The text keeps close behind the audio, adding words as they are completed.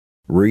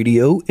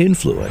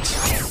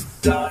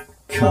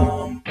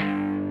radioinfluence.com.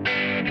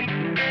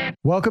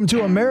 Welcome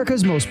to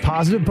America's most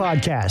positive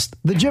podcast,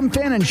 The Jim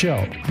Fannin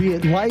Show. Be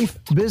it life,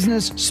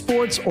 business,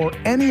 sports, or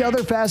any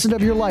other facet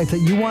of your life that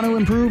you want to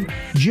improve,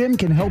 Jim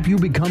can help you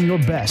become your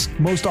best,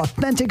 most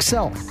authentic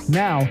self.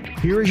 Now,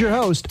 here is your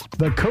host,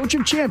 the coach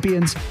of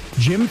champions,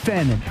 Jim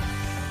Fannin.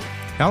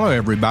 Hello,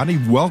 everybody.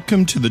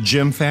 Welcome to The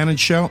Jim Fannin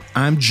Show.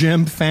 I'm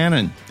Jim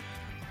Fannin.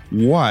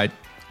 What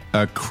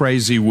a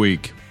crazy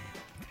week.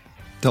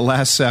 The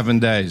last 7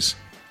 days.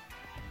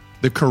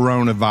 The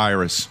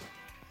coronavirus.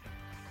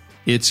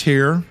 It's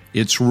here,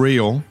 it's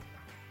real,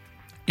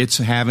 it's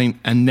having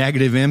a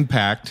negative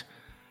impact,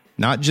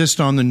 not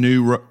just on the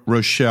New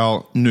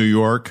Rochelle, New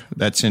York,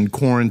 that's in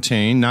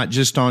quarantine, not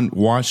just on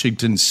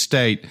Washington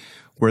State,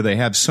 where they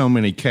have so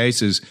many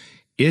cases.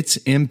 It's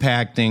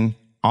impacting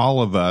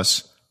all of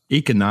us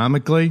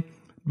economically,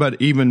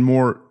 but even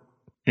more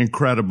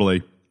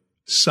incredibly,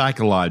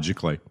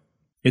 psychologically.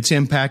 It's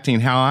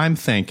impacting how I'm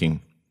thinking.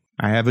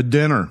 I have a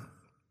dinner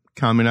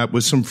coming up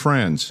with some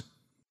friends.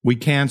 We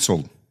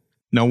canceled.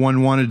 No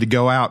one wanted to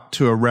go out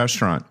to a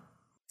restaurant.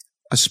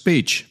 A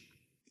speech,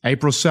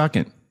 April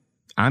 2nd.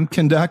 I'm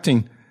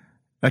conducting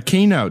a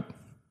keynote,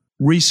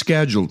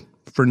 rescheduled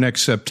for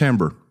next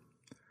September.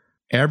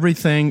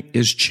 Everything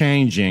is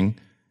changing,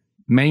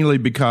 mainly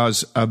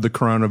because of the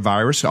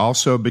coronavirus,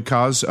 also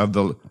because of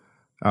the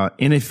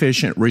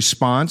inefficient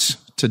response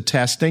to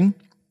testing,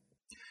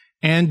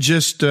 and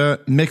just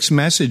mixed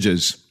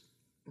messages.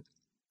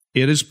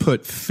 It has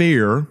put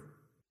fear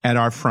at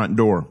our front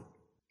door.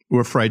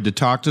 We're afraid to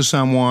talk to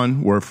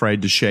someone. We're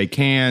afraid to shake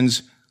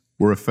hands.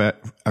 We're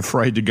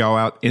afraid to go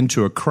out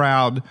into a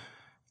crowd,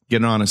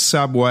 get on a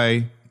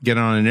subway, get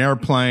on an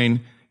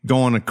airplane, go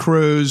on a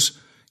cruise,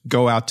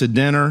 go out to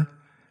dinner,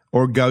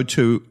 or go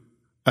to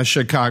a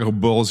Chicago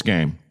Bulls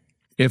game,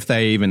 if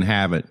they even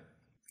have it.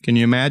 Can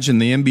you imagine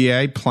the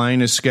NBA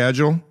playing a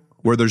schedule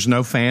where there's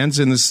no fans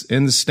in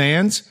the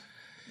stands?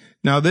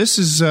 Now, this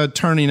is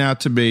turning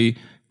out to be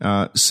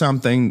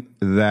something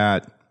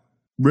that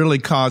really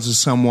causes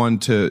someone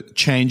to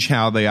change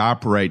how they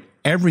operate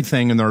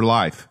everything in their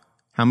life.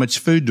 How much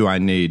food do I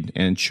need?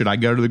 And should I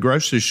go to the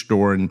grocery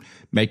store and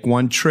make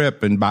one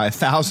trip and buy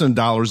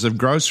 $1,000 of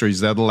groceries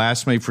that'll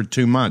last me for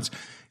 2 months?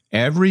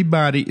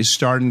 Everybody is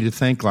starting to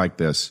think like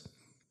this.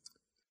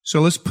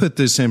 So let's put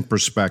this in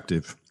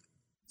perspective.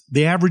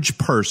 The average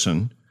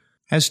person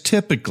has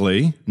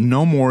typically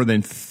no more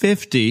than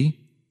 50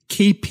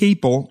 key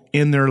people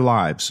in their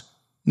lives.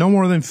 No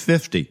more than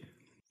 50.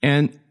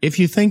 And if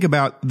you think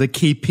about the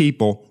key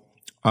people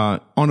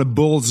on a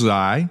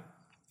bullseye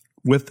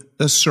with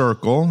a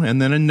circle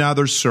and then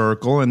another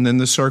circle, and then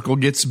the circle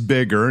gets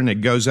bigger and it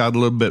goes out a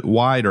little bit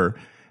wider,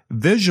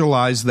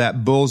 visualize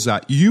that bullseye.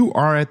 You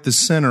are at the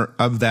center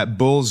of that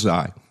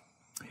bullseye.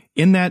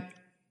 In that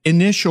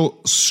initial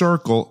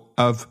circle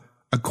of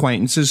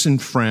acquaintances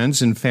and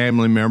friends and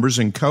family members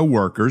and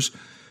coworkers,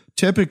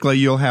 typically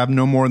you'll have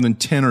no more than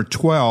 10 or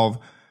 12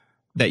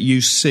 that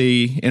you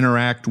see,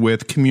 interact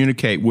with,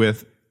 communicate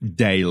with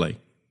daily.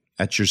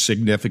 That's your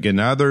significant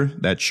other.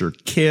 That's your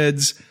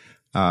kids.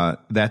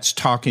 That's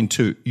talking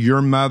to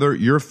your mother,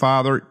 your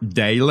father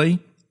daily,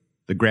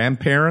 the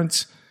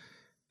grandparents.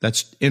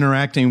 That's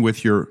interacting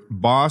with your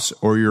boss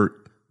or your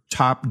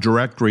top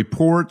direct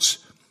reports.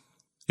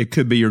 It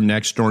could be your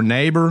next door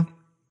neighbor.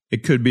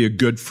 It could be a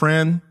good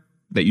friend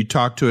that you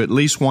talk to at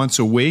least once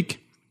a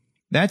week.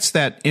 That's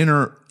that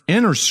inner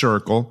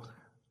circle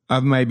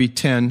of maybe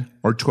 10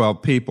 or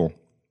 12 people.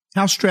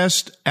 How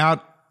stressed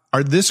out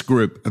are this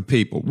group of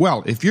people?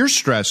 Well, if you're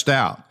stressed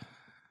out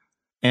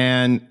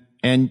and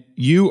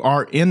you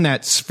are in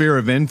that sphere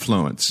of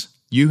influence,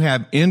 you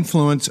have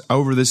influence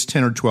over this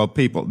 10 or 12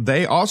 people.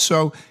 They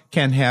also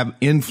can have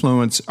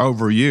influence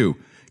over you.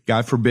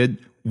 God forbid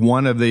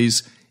one of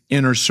these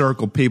inner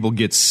circle people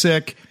gets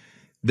sick,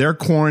 they're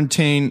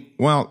quarantined.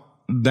 Well,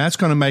 that's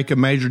going to make a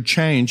major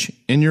change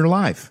in your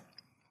life.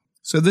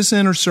 So this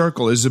inner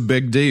circle is a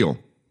big deal.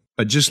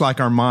 But just like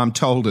our mom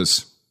told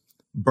us,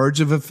 birds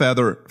of a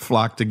feather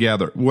flock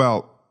together.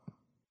 Well,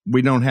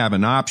 we don't have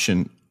an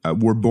option.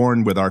 We're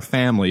born with our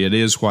family. It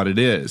is what it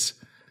is.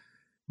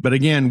 But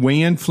again,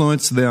 we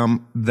influence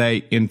them. They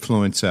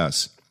influence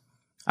us.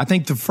 I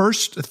think the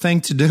first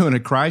thing to do in a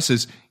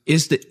crisis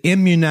is to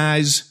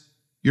immunize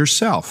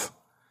yourself.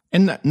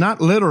 And not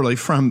literally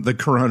from the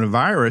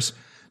coronavirus.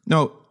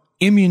 No,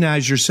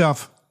 immunize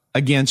yourself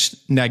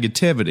against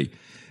negativity.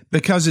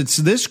 Because it's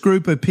this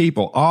group of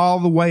people all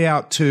the way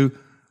out to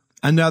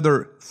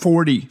another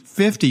 40,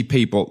 50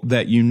 people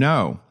that you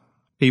know,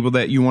 people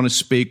that you want to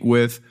speak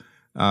with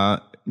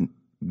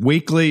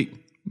weekly,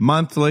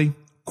 monthly,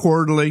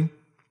 quarterly.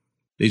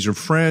 These are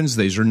friends.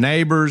 These are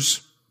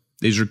neighbors.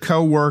 These are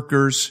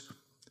coworkers.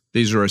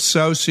 These are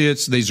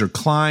associates. These are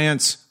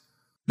clients.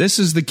 This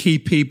is the key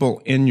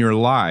people in your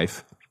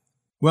life.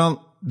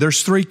 Well,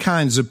 there's three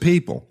kinds of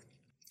people.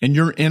 And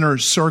your inner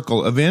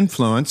circle of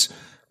influence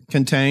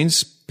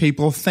contains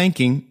people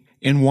thinking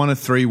in one of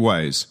three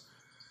ways.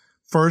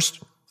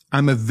 First,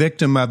 I'm a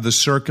victim of the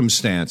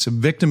circumstance, a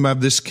victim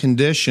of this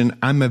condition.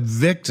 I'm a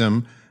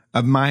victim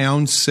of my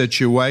own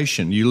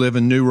situation. You live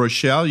in New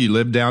Rochelle, you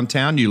live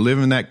downtown, you live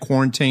in that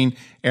quarantine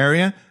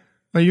area,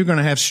 well, you're going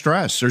to have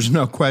stress. There's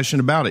no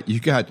question about it. You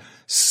got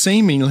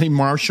seemingly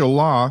martial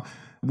law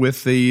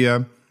with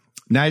the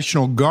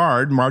National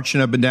Guard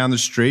marching up and down the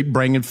street,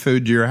 bringing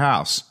food to your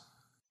house.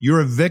 You're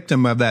a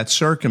victim of that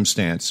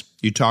circumstance.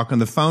 You talk on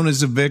the phone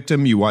as a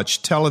victim, you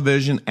watch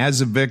television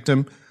as a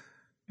victim,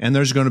 and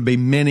there's going to be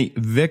many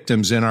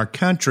victims in our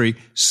country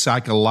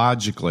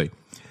psychologically.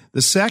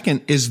 The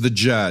second is the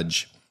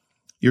judge.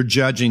 You're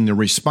judging the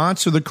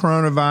response to the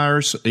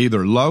coronavirus,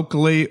 either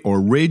locally or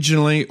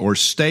regionally or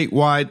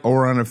statewide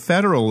or on a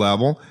federal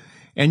level,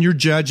 and you're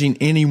judging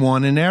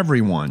anyone and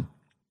everyone.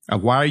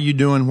 Why are you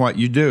doing what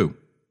you do?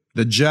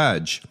 The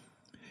judge.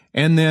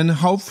 And then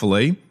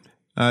hopefully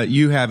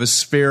you have a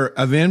sphere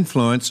of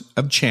influence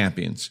of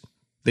champions.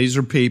 These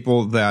are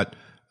people that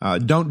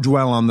don't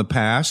dwell on the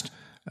past.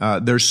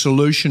 They're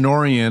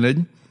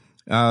solution-oriented.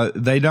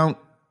 They don't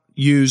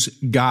use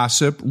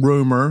gossip,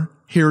 rumor,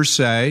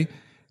 hearsay,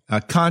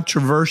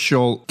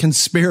 controversial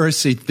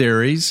conspiracy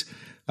theories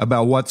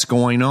about what's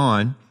going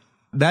on.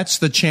 That's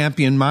the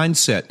champion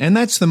mindset. And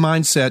that's the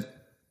mindset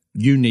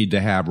you need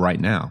to have right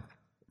now.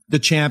 The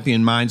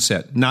champion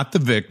mindset, not the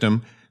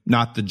victim,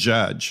 not the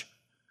judge.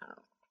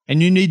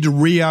 And you need to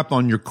re-up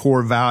on your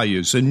core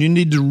values, and you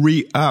need to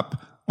re-up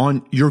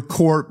on your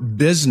core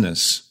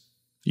business.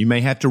 You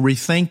may have to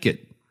rethink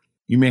it.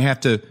 You may have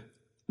to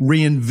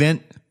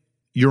reinvent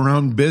your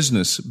own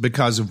business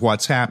because of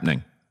what's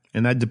happening.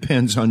 And that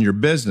depends on your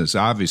business,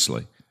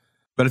 obviously.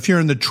 But if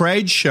you're in the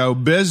trade show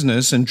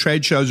business and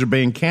trade shows are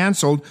being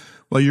canceled,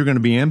 well, you're going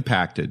to be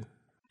impacted,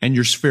 and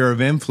your sphere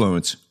of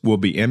influence will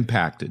be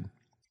impacted.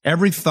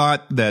 Every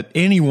thought that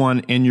anyone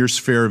in your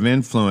sphere of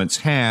influence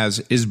has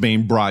is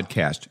being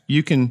broadcast.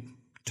 You can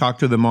talk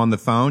to them on the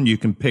phone. You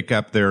can pick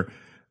up their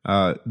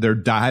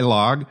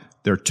dialogue,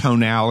 their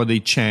tonality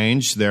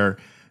change, their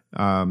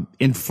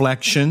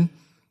inflection,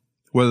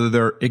 whether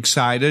they're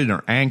excited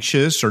or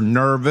anxious or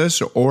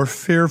nervous or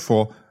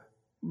fearful.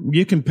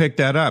 You can pick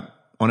that up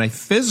on a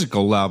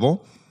physical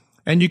level,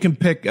 and you can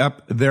pick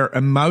up their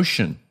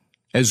emotion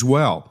as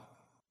well.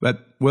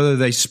 But whether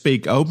they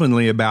speak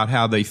openly about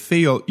how they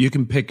feel, you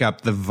can pick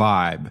up the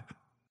vibe.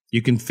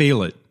 You can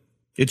feel it.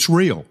 It's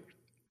real.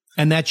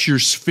 And that's your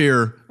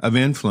sphere of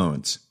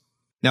influence.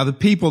 Now, the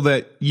people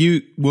that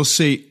you will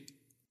see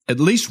at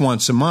least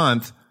once a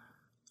month,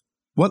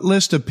 what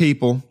list of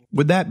people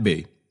would that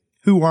be?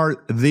 Who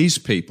are these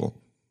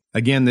people?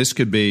 Again, this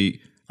could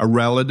be a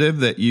relative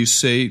that you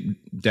see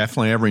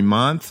definitely every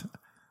month.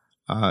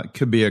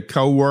 Could be a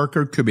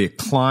coworker, could be a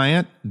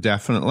client,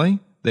 definitely,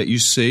 that you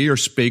see or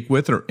speak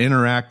with or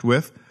interact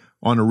with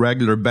on a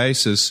regular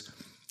basis.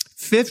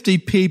 50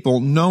 people,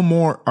 no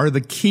more, are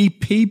the key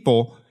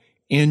people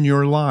in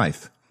your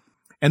life.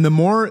 And the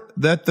more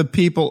that the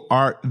people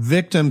are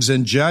victims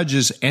and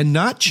judges and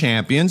not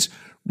champions,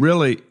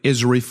 really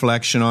is a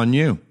reflection on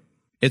you.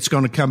 It's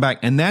going to come back.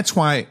 And that's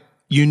why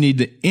you need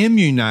to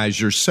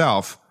immunize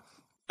yourself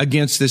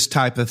against this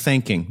type of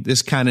thinking,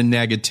 this kind of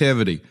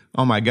negativity.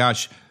 Oh my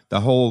gosh,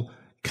 the whole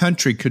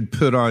country could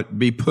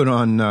be put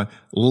on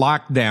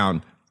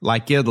lockdown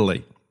like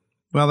Italy.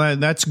 Well,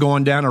 that's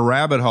going down a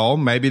rabbit hole.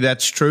 Maybe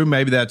that's true.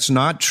 Maybe that's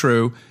not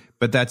true.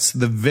 But that's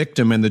the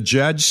victim and the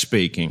judge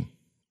speaking.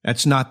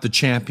 That's not the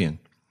champion.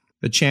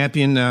 The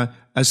champion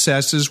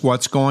assesses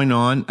what's going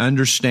on,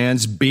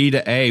 understands B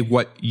to A,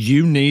 what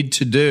you need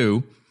to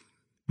do.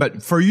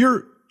 But for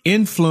your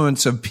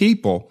influence of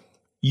people,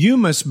 you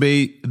must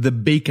be the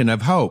beacon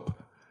of hope,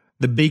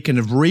 the beacon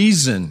of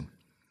reason.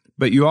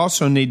 But you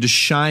also need to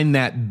shine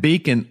that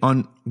beacon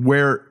on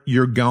where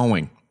you're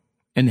going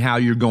and how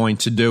you're going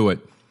to do it.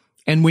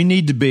 And we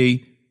need to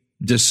be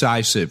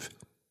decisive.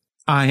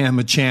 I am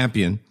a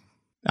champion.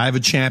 I have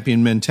a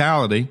champion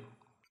mentality,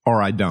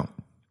 or I don't.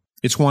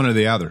 It's one or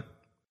the other.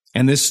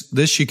 And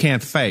this you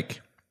can't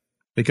fake,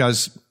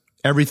 because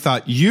every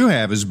thought you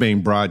have is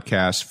being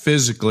broadcast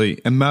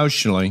physically,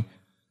 emotionally,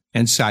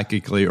 and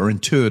psychically or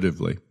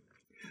intuitively.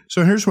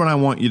 So here's what I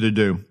want you to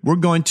do. We're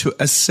going to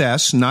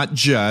assess, not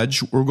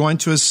judge. We're going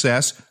to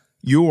assess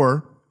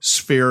your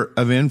sphere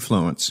of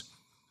influence.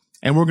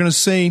 And we're going to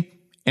see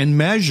and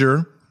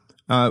measure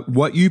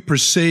what you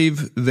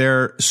perceive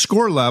their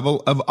score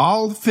level of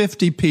all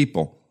 50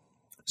 people.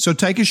 So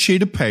take a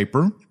sheet of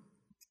paper,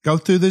 go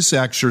through this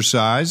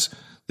exercise.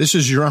 This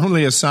is your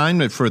only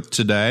assignment for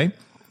today.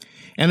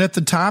 And at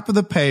the top of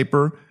the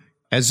paper,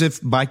 as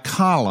if by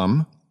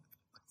column,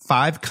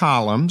 5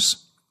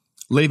 columns,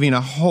 leaving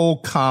a whole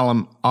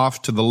column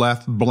off to the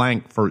left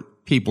blank for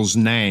people's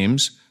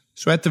names.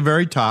 So at the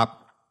very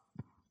top,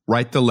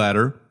 write the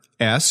letter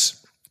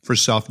S for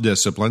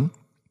self-discipline,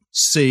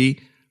 C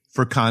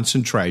for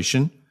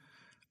concentration,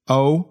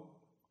 O,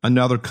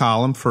 another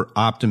column for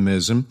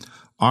optimism,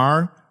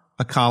 R,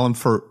 a column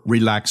for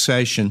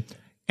relaxation,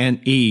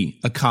 and E,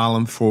 a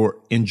column for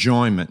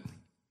enjoyment.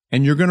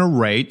 And you're going to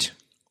rate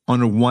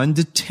on a 1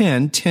 to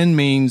 10. 10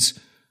 means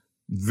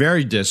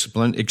very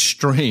disciplined,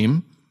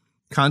 extreme.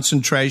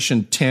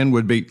 Concentration 10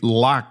 would be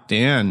locked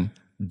in,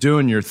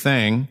 doing your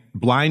thing,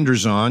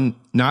 blinders on,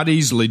 not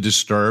easily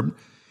disturbed.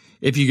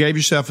 If you gave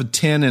yourself a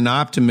 10 in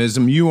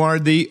optimism, you are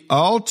the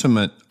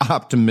ultimate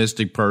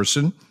optimistic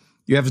person.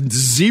 You have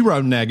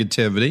zero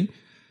negativity.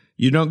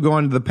 You don't go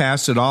into the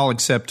past at all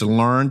except to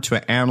learn,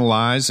 to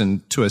analyze,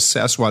 and to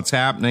assess what's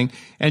happening.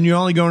 And you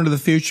only go into the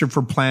future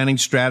for planning,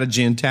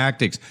 strategy, and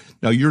tactics.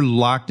 No, you're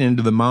locked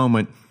into the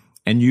moment,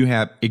 and you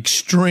have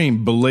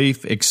extreme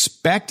belief,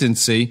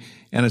 expectancy,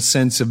 and a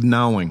sense of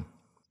knowing.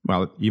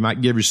 Well, you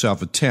might give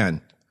yourself a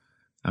 10.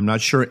 I'm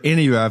not sure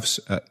any of us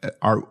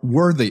are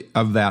worthy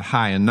of that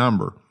high a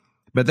number,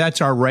 but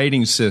that's our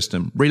rating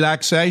system.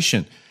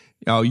 Relaxation.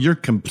 You're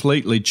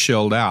completely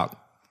chilled out.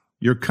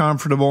 You're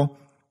comfortable.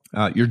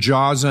 Your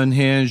jaw's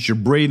unhinged. Your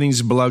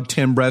breathing's below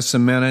 10 breaths a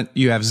minute.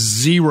 You have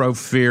zero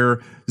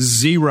fear,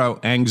 zero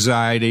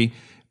anxiety,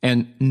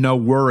 and no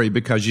worry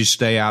because you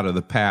stay out of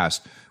the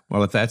past.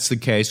 Well, if that's the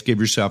case, give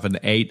yourself an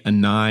 8, a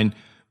 9.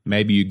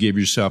 Maybe you give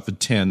yourself a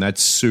 10.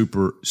 That's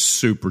super,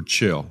 super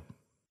chill.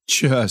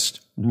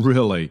 Just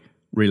really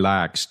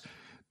relaxed.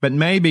 But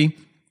maybe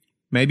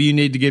you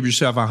need to give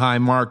yourself a high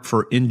mark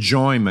for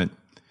enjoyment.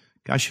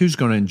 Gosh, who's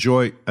going to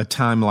enjoy a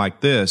time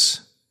like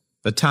this?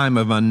 The time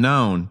of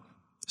unknown,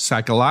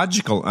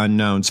 psychological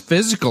unknowns,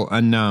 physical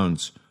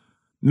unknowns,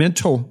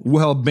 mental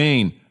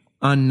well-being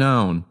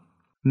unknown.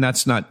 And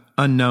that's not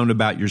unknown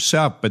about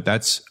yourself, but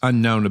that's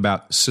unknown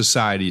about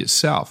society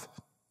itself.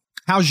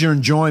 How's your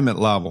enjoyment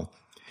level?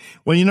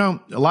 Well,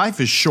 life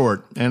is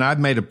short, and I've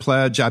made a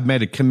pledge, I've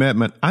made a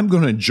commitment. I'm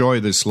going to enjoy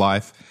this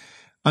life.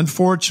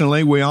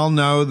 Unfortunately, we all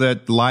know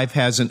that life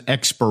has an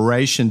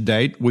expiration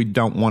date. We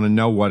don't want to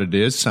know what it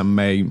is. Some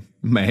may.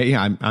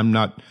 I'm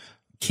not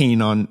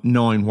keen on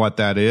knowing what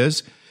that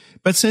is.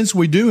 But since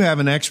we do have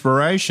an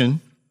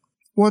expiration,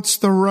 what's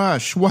the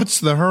rush? What's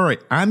the hurry?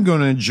 I'm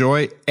going to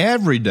enjoy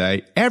every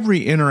day,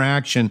 every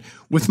interaction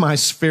with my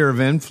sphere of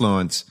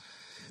influence.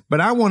 But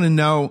I want to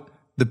know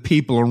the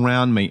people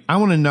around me. I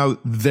want to know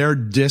their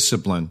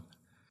discipline.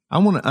 I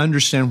want to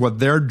understand what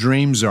their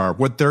dreams are,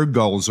 what their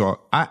goals are.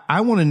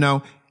 I want to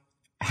know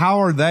how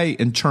are they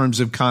in terms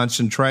of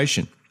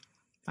concentration.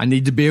 I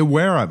need to be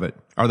aware of it.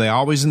 Are they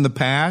always in the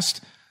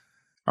past?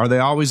 Are they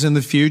always in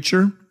the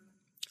future?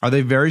 Are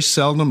they very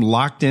seldom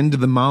locked into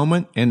the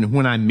moment? And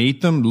when I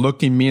meet them,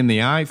 looking me in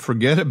the eye,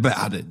 forget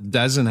about it. It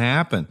doesn't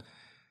happen.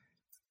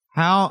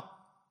 How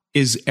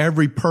is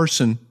every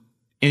person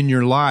in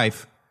your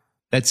life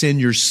that's in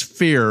your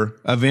sphere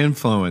of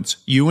influence?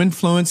 You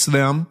influence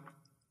them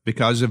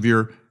because of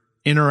your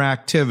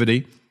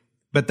interactivity,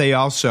 but they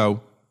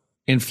also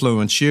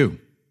influence you.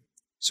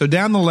 So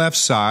down the left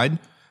side,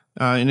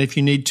 and if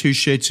you need 2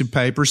 sheets of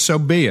paper, so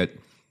be it.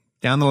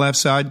 Down the left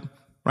side,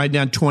 write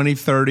down 20,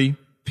 30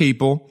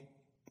 people,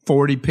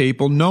 40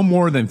 people, no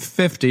more than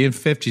 50, and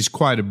 50 is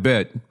quite a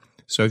bit.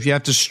 So if you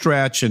have to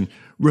stretch and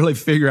really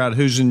figure out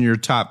who's in your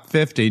top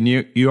 50, and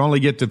you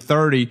only get to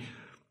 30,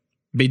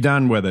 be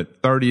done with it.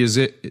 30 is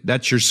it.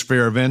 That's your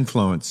sphere of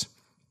influence.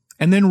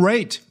 And then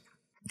rate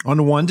on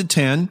a 1 to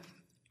 10,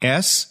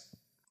 S,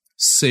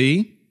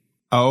 C,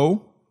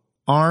 O,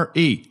 R,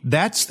 E.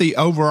 That's the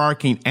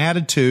overarching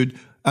attitude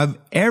of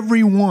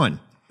everyone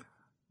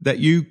that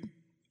you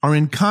are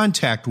in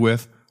contact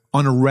with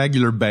on a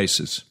regular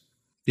basis.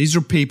 These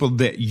are people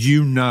that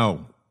you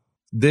know.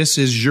 This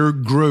is your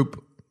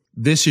group.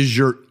 This is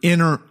your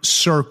inner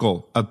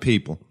circle of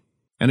people.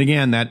 And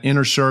again, that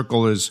inner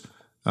circle is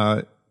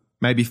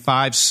maybe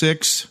 5,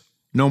 6,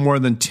 no more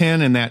than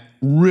 10 in that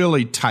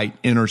really tight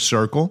inner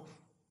circle.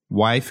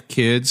 Wife,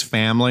 kids,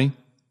 family,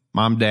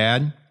 mom,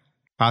 dad,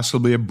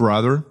 possibly a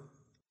brother.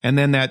 And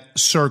then that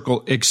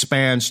circle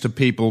expands to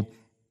people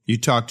you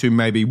talk to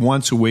maybe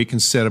once a week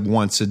instead of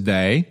once a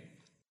day,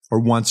 or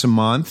once a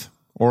month,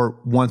 or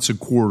once a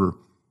quarter.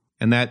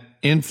 And that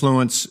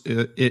influence,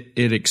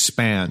 it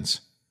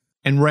expands.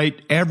 And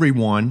rate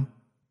everyone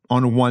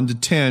on a 1 to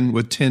 10,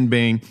 with 10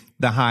 being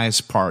the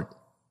highest part.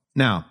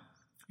 Now,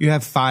 you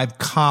have 5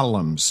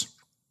 columns.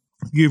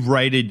 You've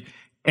rated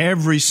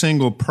every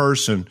single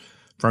person,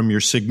 from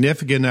your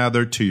significant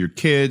other to your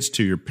kids,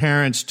 to your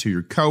parents, to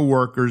your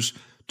coworkers,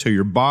 to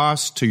your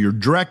boss, to your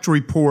direct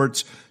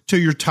reports, to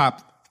your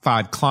top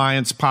 5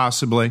 clients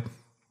possibly.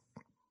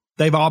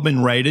 They've all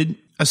been rated,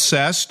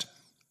 assessed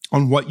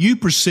on what you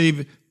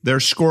perceive their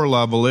score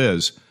level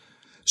is.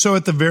 So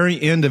at the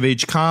very end of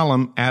each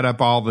column, add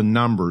up all the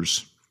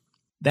numbers.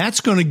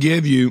 That's going to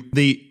give you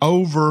the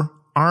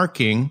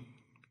overarching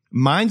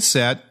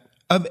mindset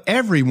of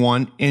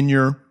everyone in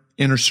your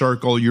inner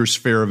circle, your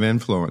sphere of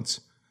influence.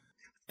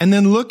 And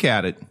then look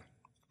at it.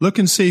 Look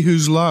and see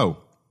who's low.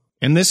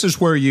 And this is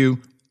where you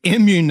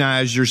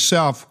immunize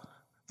yourself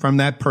from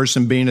that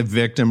person being a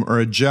victim or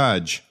a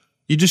judge.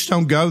 You just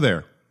don't go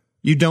there.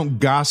 You don't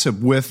gossip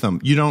with them.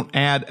 You don't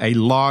add a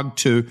log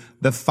to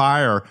the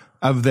fire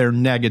of their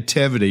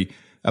negativity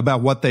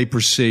about what they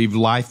perceive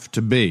life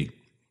to be.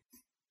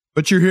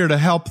 But you're here to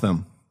help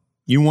them.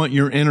 You want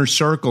your inner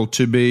circle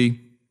to be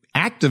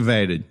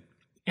activated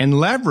and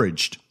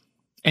leveraged.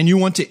 And you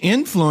want to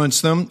influence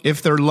them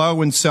if they're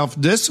low in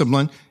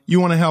self-discipline you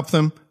want to help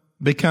them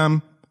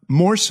become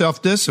more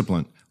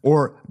self-disciplined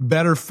or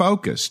better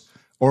focused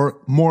or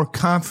more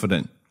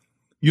confident.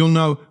 You'll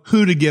know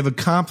who to give a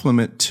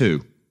compliment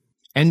to,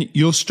 and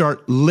you'll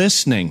start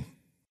listening,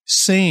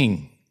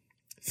 seeing,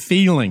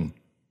 feeling,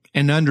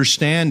 and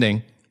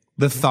understanding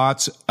the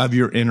thoughts of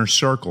your inner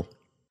circle.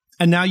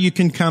 And now you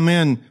can come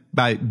in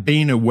by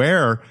being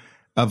aware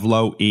of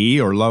low E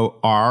or low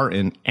R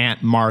in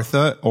Aunt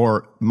Martha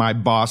or my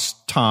boss,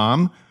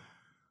 Tom.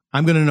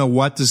 I'm going to know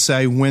what to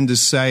say, when to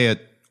say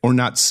it, or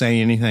not say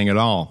anything at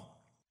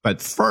all.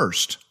 But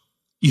first,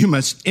 you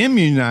must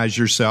immunize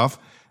yourself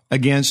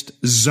against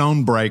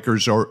zone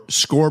breakers or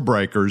score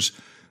breakers,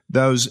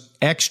 those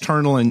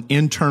external and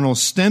internal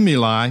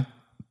stimuli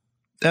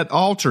that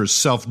alters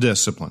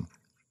self-discipline,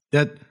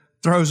 that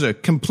throws a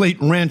complete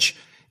wrench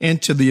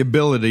into the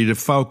ability to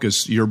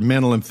focus your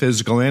mental and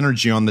physical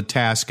energy on the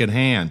task at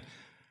hand,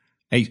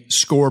 a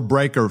score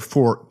breaker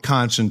for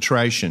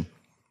concentration,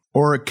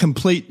 or a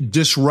complete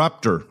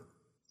disruptor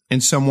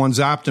in someone's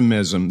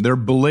optimism, their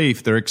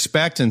belief, their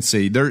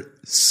expectancy, their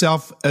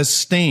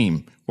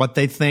self-esteem, what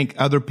they think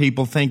other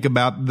people think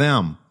about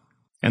them.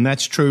 And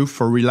that's true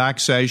for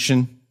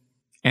relaxation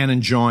and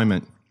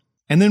enjoyment.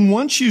 And then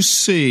once you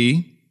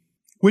see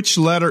which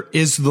letter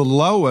is the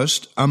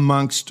lowest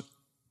amongst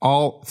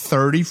all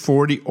 30,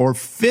 40, or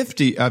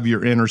 50 of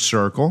your inner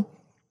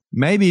circle,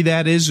 maybe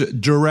that is a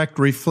direct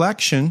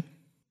reflection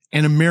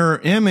and a mirror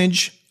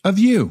image of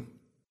you.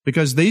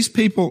 Because these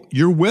people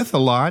you're with a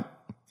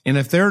lot, and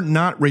if they're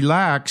not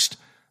relaxed,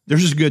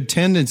 there's a good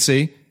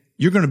tendency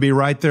you're going to be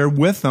right there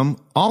with them,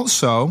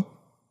 also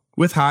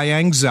with high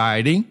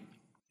anxiety,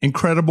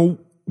 incredible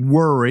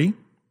worry,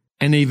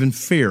 and even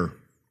fear.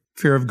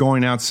 Fear of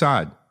going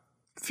outside,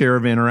 fear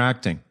of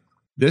interacting.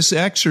 This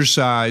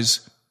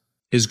exercise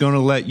is going to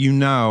let you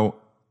know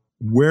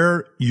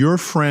where your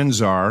friends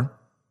are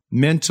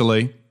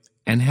mentally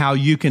and how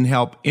you can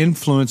help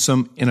influence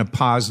them in a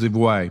positive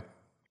way.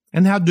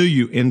 And how do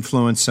you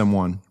influence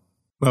someone?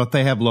 Well, if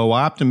they have low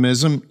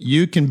optimism,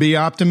 you can be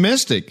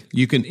optimistic.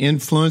 You can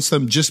influence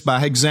them just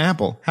by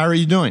example. How are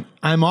you doing?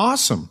 I'm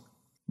awesome.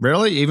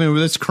 Really? Even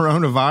with this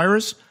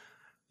coronavirus?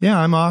 Yeah,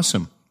 I'm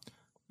awesome.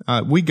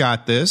 We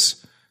got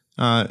this.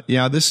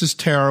 This is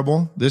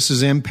terrible. This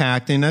is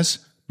impacting us,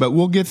 but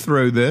we'll get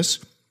through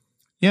this.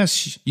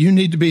 Yes, you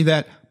need to be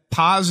that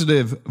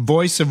positive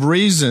voice of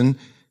reason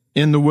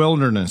in the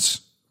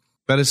wilderness,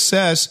 but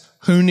assess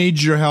who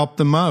needs your help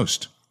the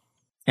most.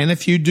 And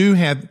if you do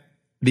have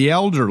the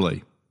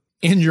elderly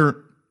in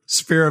your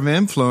sphere of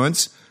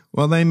influence,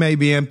 well, they may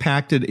be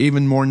impacted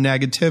even more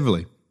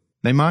negatively.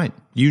 They might.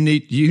 You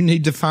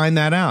need to find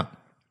that out.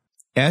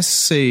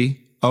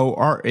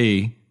 SCORE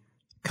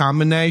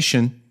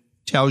combination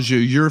tells you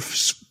your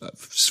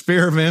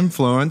sphere of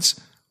influence,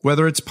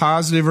 whether it's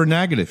positive or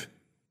negative.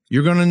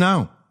 You're going to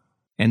know.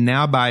 And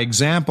now, by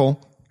example,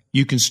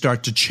 you can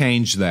start to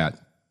change that.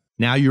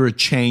 Now you're a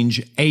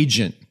change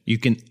agent. You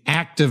can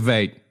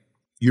activate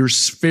your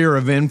sphere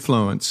of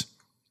influence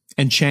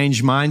and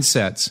change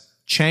mindsets,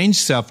 change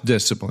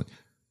self-discipline,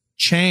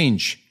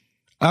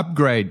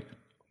 upgrade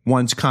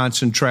one's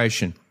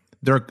concentration,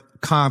 their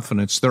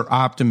confidence, their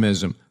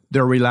optimism,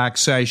 their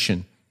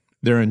relaxation,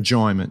 their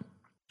enjoyment.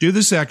 Do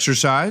this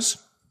exercise.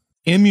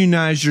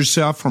 Immunize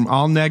yourself from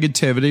all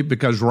negativity,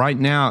 because right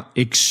now,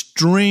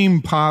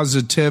 extreme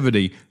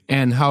positivity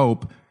and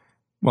hope,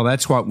 well,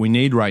 that's what we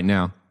need right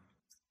now.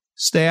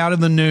 Stay out of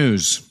the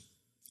news.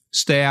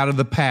 Stay out of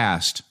the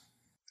past.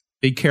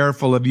 Be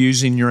careful of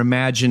using your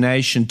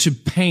imagination to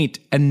paint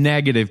a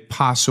negative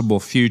possible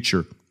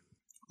future.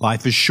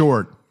 Life is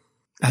short.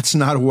 That's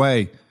not a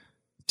way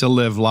to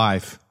live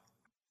life.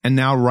 And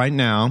now, right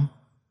now,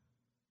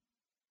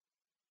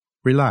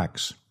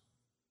 relax.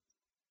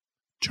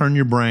 Turn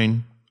your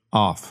brain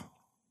off.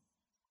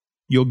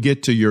 You'll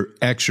get to your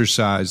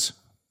exercise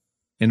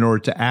in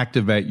order to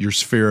activate your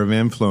sphere of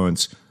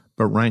influence.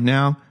 But right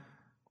now,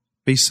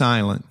 be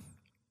silent.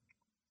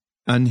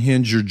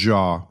 Unhinge your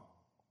jaw.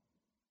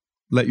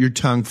 Let your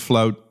tongue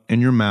float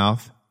in your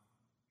mouth.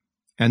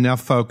 And now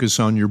focus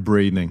on your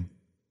breathing.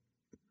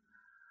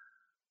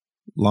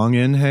 Long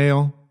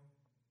inhale.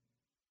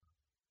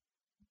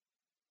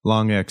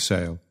 Long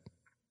exhale.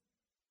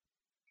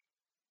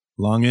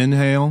 Long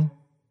inhale.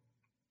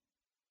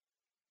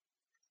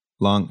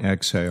 Long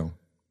exhale.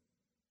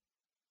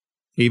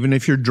 Even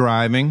if you're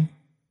driving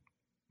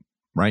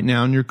right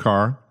now in your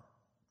car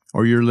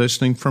or you're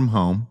listening from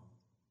home,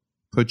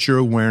 put your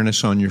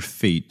awareness on your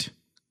feet.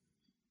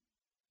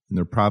 And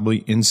they're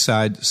probably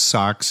inside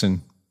socks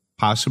and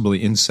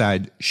possibly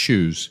inside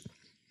shoes,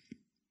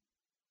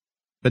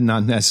 but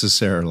not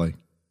necessarily.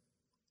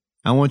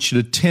 I want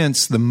you to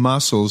tense the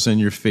muscles in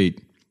your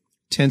feet,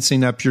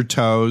 tensing up your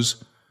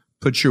toes.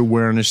 Put your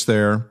awareness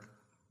there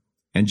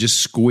and just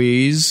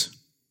squeeze.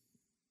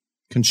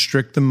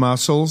 Constrict the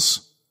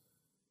muscles.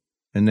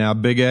 And now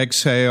big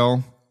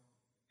exhale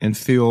and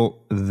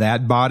feel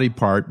that body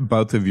part,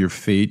 both of your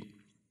feet.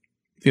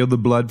 Feel the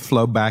blood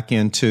flow back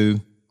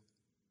into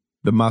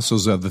the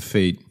muscles of the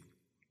feet.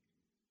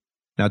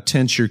 Now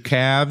tense your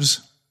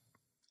calves.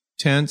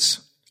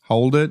 Tense.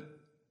 Hold it.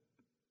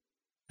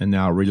 And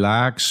now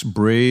relax,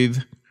 breathe,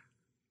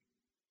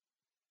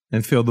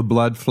 and feel the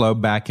blood flow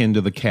back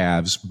into the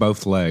calves,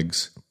 both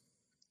legs.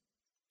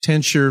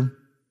 Tense your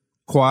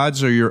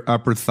quads or your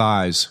upper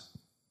thighs.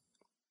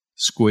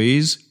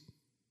 Squeeze.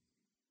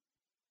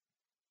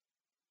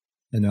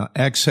 And now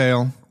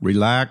exhale,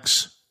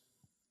 relax.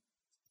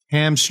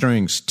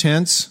 Hamstrings,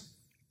 tense.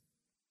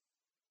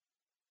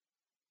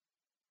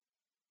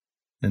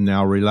 And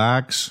now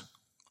relax.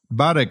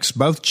 Buttocks,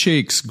 both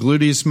cheeks,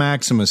 gluteus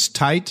maximus,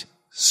 tight.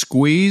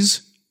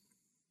 Squeeze.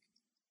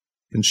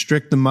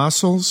 Constrict the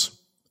muscles.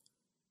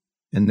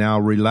 And now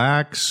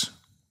relax.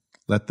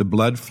 Let the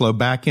blood flow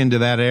back into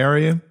that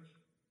area.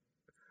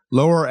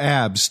 Lower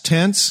abs,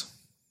 tense.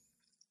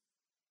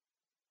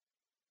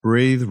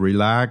 Breathe,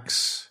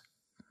 relax.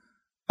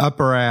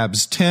 Upper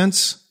abs,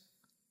 tense.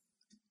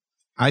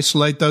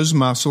 Isolate those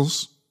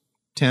muscles,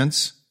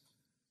 tense.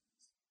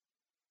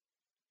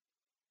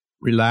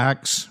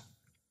 Relax.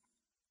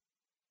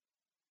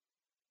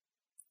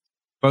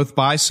 Both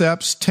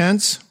biceps,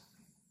 tense.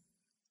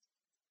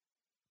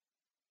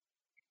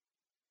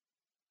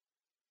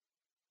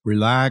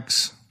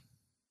 Relax.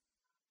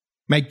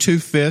 Make two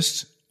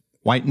fists.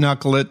 White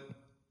knuckle it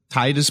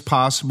tight as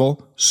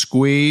possible.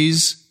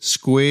 Squeeze,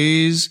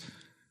 squeeze,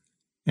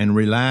 and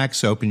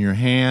relax. Open your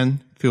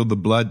hand. Feel the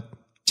blood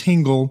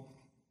tingle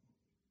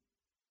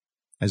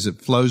as it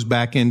flows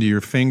back into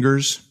your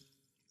fingers.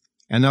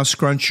 And now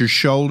scrunch your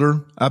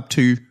shoulder up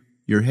to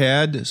your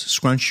head.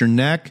 Scrunch your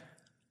neck.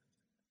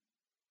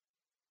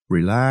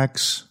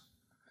 Relax.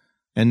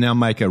 And now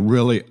make a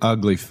really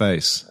ugly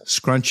face.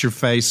 Scrunch your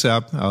face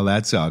up. Oh,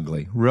 that's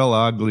ugly. Real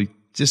ugly.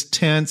 Just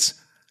tense.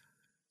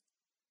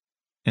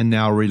 And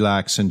now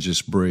relax and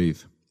just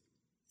breathe.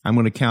 I'm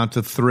going to count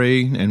to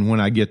 3. And when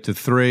I get to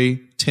 3,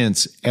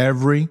 tense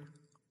every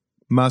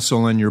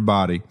muscle in your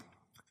body.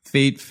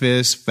 Feet,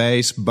 fists,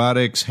 face,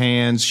 buttocks,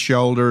 hands,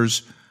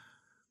 shoulders.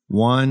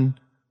 1,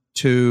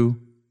 2,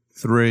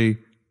 3,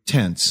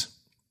 tense.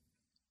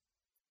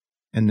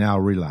 And now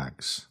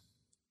relax.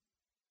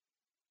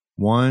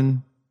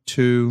 1,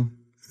 2,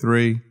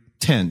 3,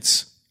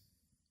 tense.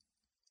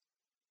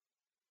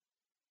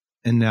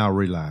 And now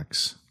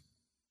relax.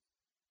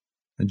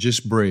 And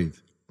just breathe.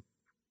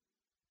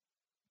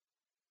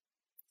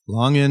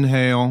 Long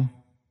inhale,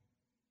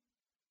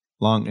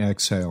 long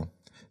exhale.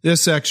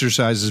 This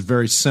exercise is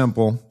very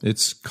simple.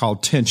 It's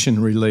called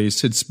tension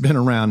release. It's been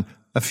around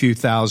a few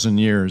thousand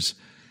years.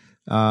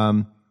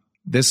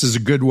 This is a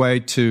good way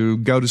to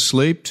go to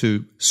sleep,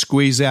 to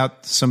squeeze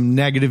out some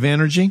negative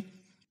energy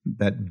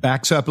that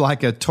backs up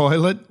like a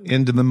toilet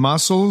into the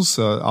muscles,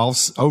 all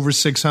over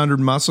 600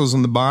 muscles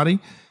in the body.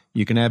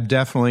 You can have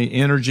definitely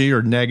energy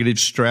or negative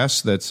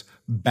stress that's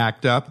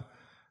backed up,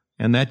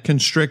 and that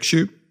constricts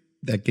you.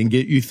 That can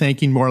get you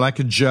thinking more like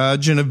a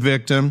judge and a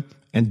victim,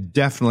 and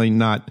definitely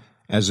not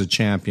as a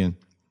champion.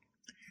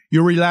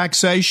 Your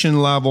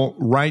relaxation level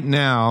right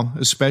now,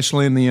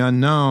 especially in the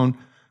unknown,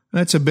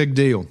 that's a big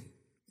deal.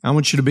 I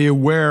want you to be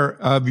aware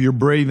of your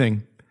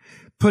breathing.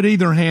 Put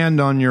either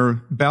hand on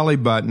your belly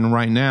button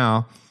right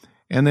now,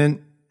 and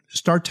then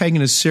start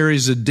taking a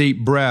series of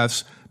deep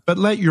breaths, but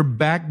let your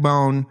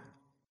backbone,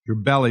 your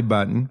belly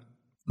button,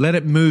 let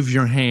it move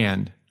your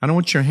hand. I don't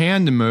want your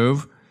hand to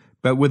move,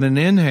 but with an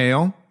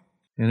inhale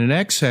and an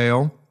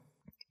exhale,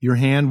 your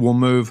hand will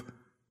move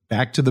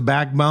back to the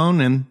backbone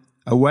and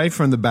away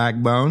from the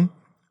backbone.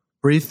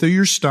 Breathe through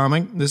your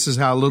stomach. This is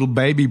how a little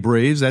baby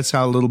breathes. That's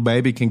how a little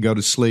baby can go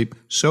to sleep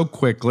so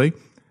quickly.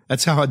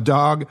 That's how a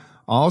dog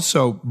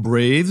also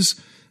breathes.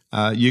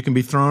 You can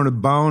be throwing a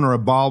bone or a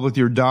ball with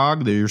your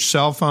dog. Your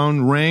cell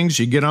phone rings.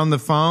 You get on the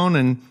phone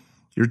and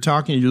you're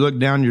talking. You look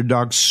down, your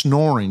dog's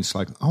snoring. It's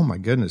like, oh my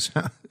goodness,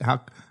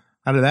 how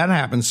did that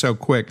happen so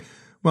quick?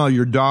 Well,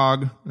 your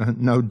dog,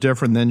 no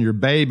different than your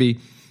baby,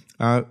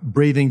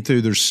 breathing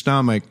through their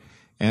stomach,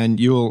 and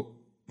you'll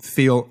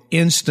feel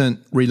instant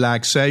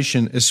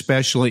relaxation,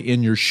 especially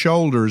in your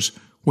shoulders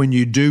when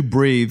you do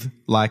breathe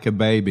like a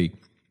baby.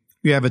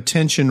 You have a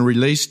tension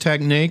release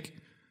technique.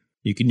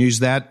 You can use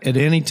that at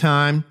any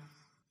time.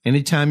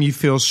 Anytime you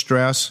feel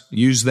stress,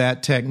 use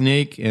that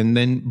technique and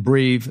then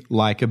breathe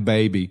like a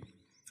baby.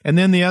 And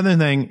then the other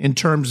thing, in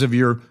terms of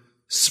your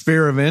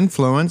sphere of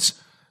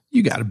influence,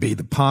 you got to be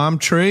the palm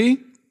tree.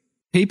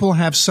 People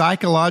have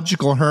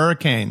psychological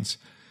hurricanes.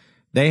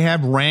 They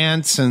have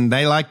rants and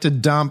they like to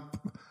dump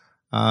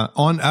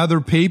on other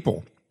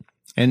people.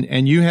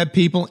 And you have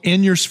people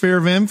in your sphere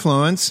of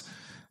influence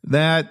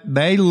that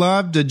they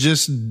love to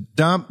just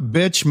dump,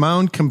 bitch,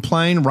 moan,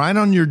 complain right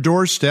on your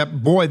doorstep.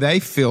 Boy, they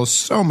feel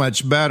so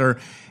much better.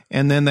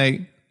 And then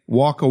they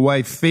walk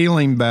away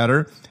feeling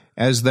better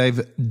as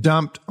they've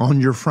dumped on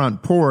your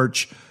front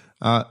porch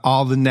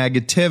all the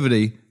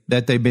negativity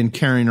that they've been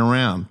carrying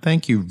around.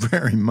 Thank you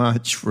very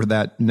much for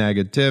that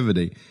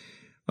negativity.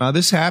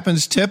 This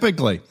happens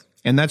typically,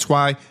 and that's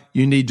why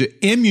you need to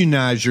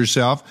immunize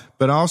yourself,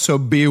 but also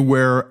be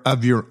aware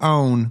of your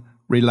own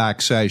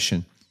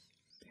relaxation.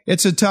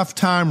 It's a tough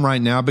time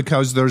right now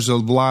because there's a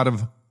lot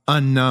of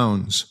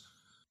unknowns.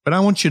 but I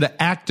want you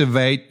to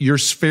activate your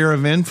sphere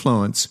of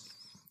influence.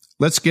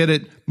 Let's get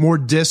it more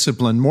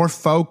disciplined, more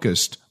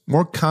focused,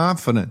 more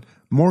confident,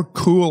 more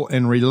cool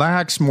and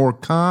relaxed, more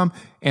calm,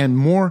 and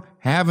more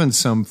having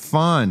some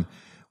fun.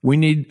 We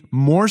need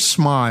more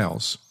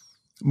smiles,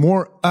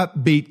 more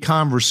upbeat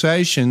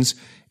conversations,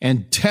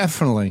 and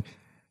definitely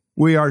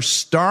we are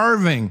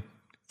starving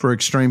for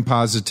extreme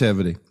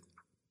positivity.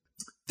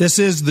 This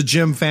is the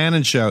Jim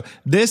Fannin Show.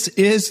 This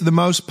is the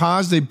most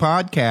positive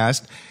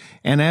podcast.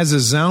 And as a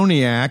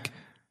Zoniac,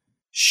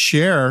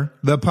 share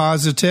the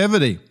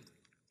positivity,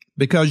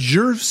 because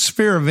your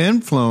sphere of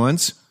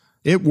influence,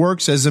 it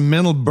works as a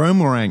mental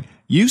boomerang.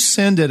 You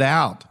send it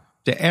out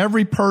to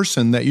every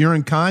person that you're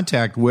in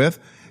contact with.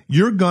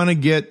 You're going to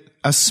get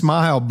a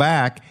smile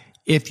back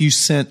if you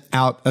sent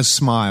out a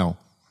smile,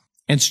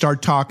 and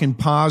start talking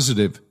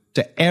positive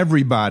to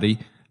everybody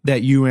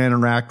that you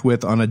interact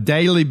with on a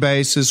daily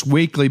basis,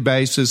 weekly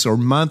basis, or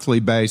monthly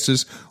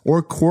basis,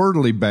 or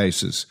quarterly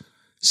basis.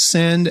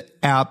 Send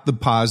out the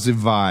positive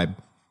vibe.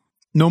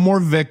 No more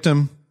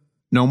victim,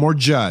 no more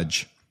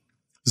judge.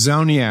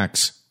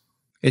 Zoniacs,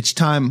 it's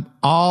time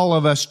all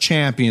of us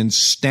champions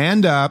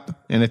stand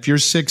up, and if you're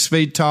 6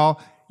 feet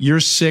tall, you're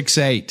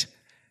 6'8".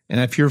 And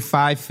if you're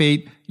 5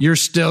 feet, you're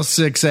still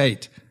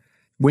 6'8".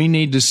 We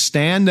need to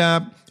stand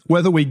up,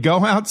 whether we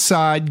go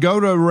outside, go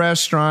to a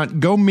restaurant,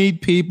 go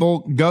meet people,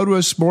 go to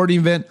a sporting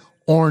event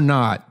or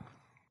not.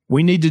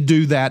 We need to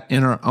do that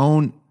in our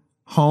own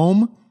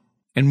home.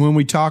 And when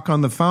we talk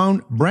on the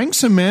phone, bring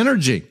some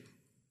energy.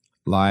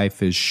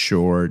 Life is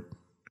short.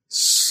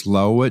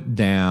 Slow it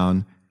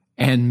down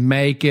and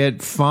make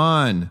it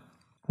fun.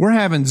 We're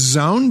having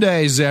zone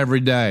days every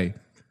day.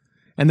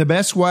 And the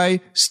best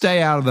way,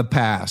 stay out of the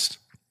past.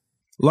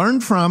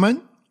 Learn from it,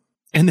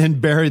 and then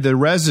bury the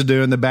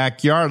residue in the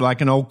backyard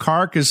like an old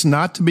carcass,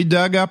 not to be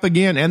dug up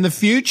again. And the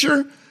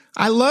future?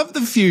 I love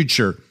the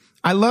future.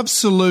 I love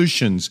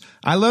solutions.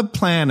 I love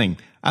planning.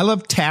 I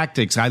love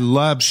tactics. I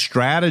love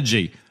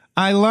strategy.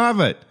 I love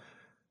it.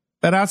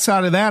 But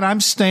outside of that, I'm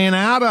staying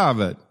out of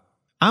it.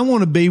 I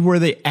want to be where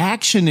the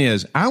action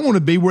is. I want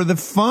to be where the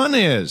fun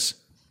is.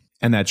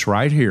 And that's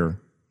right here,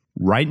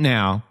 right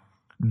now,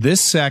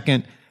 this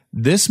second,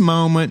 this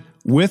moment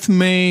with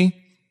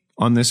me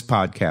on this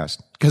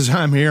podcast, because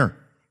I'm here.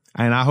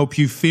 And I hope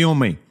you feel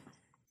me.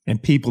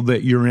 And people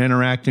that you're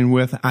interacting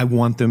with, I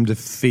want them to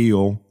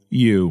feel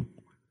you.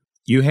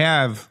 You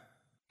have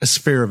a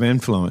sphere of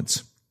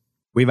influence.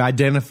 We've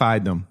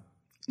identified them.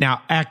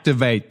 Now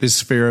activate this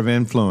sphere of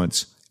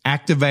influence.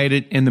 Activate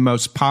it in the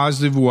most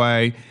positive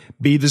way.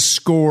 Be the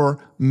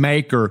score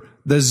maker,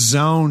 the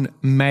zone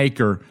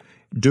maker.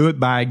 Do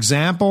it by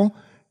example,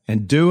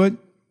 and do it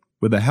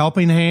with a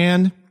helping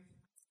hand.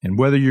 And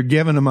whether you're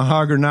giving them a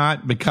hug or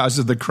not, because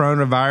of the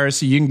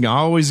coronavirus, you can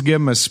always give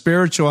them a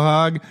spiritual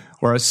hug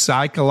or a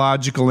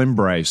psychological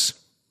embrace.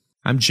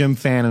 I'm Jim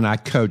Fannin. I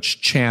coach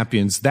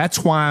champions. That's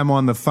why I'm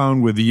on the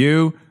phone with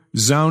you,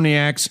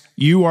 Zoniacs.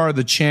 You are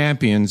the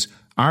champions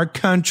our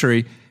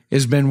country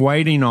has been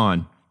waiting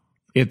on.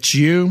 It's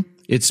you,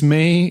 it's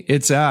me,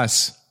 it's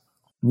us.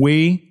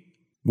 We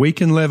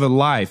can live a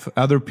life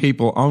other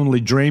people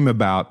only dream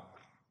about.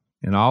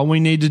 And all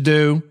we need to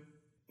do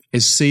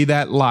is see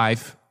that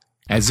life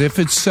as if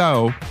it's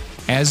so,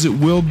 as it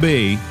will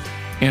be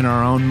in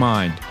our own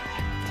mind.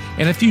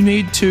 And if you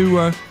need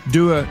to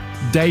do a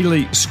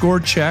daily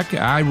score check,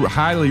 I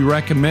highly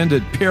recommend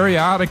it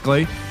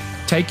periodically.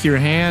 Take your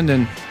hand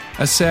and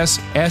assess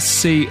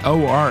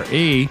SCORE.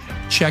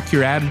 Check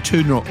your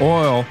attitudinal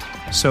oil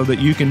so that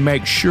you can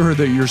make sure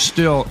that you're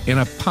still in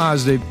a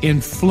positive,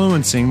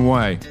 influencing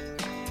way.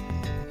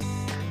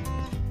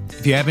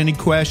 If you have any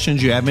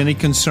questions, you have any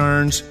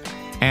concerns,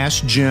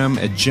 ask Jim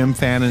at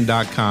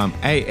jimfannin.com.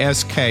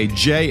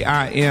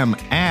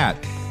 AskJim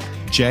at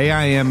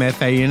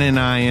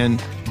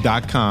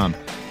JIMFANNIN.com.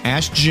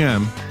 Ask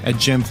Jim at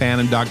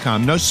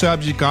jimfannin.com. No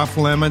subject off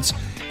limits.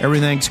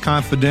 Everything's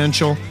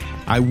confidential.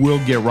 I will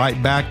get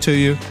right back to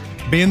you.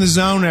 Be in the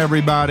zone,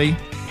 everybody.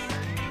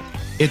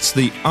 It's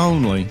the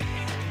only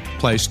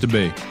place to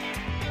be.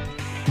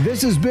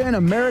 This has been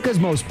America's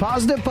most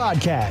positive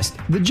podcast,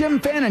 The Jim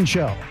Fannin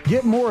Show.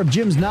 Get more of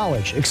Jim's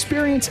knowledge,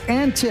 experience,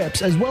 and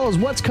tips, as well as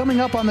what's coming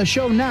up on the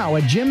show now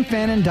at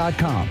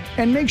jimfannin.com.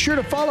 And make sure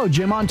to follow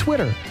Jim on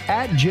Twitter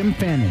at Jim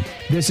Fannin.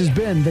 This has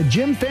been The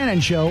Jim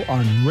Fannin Show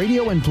on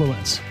Radio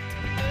Influence.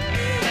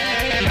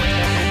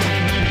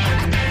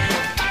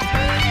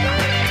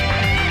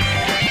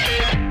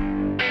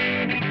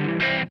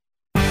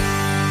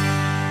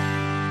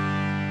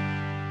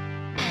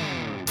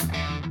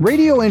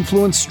 Radio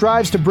Influence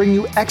strives to bring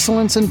you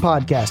excellence in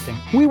podcasting.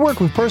 We work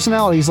with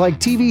personalities like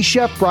TV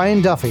chef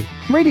Brian Duffy,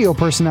 Radio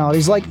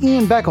personalities like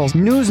Ian Beckles,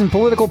 news and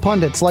political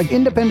pundits like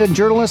independent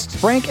journalists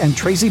Frank and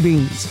Tracy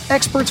Beans,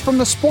 experts from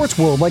the sports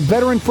world like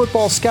veteran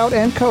football scout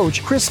and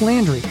coach Chris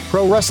Landry,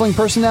 pro wrestling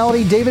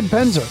personality David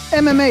Penzer,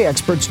 MMA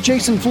experts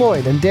Jason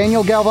Floyd and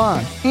Daniel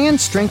Galvan, and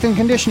strength and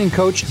conditioning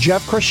coach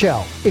Jeff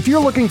Kreshel. If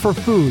you're looking for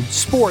food,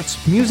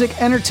 sports, music,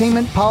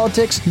 entertainment,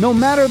 politics, no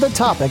matter the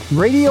topic,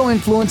 Radio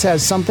Influence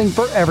has something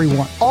for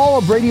everyone. All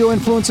of Radio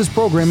Influence's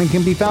programming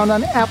can be found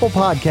on Apple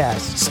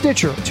Podcasts,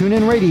 Stitcher,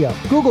 TuneIn Radio,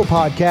 Google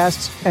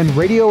Podcasts, and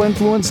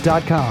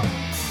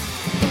RadioInfluence.com.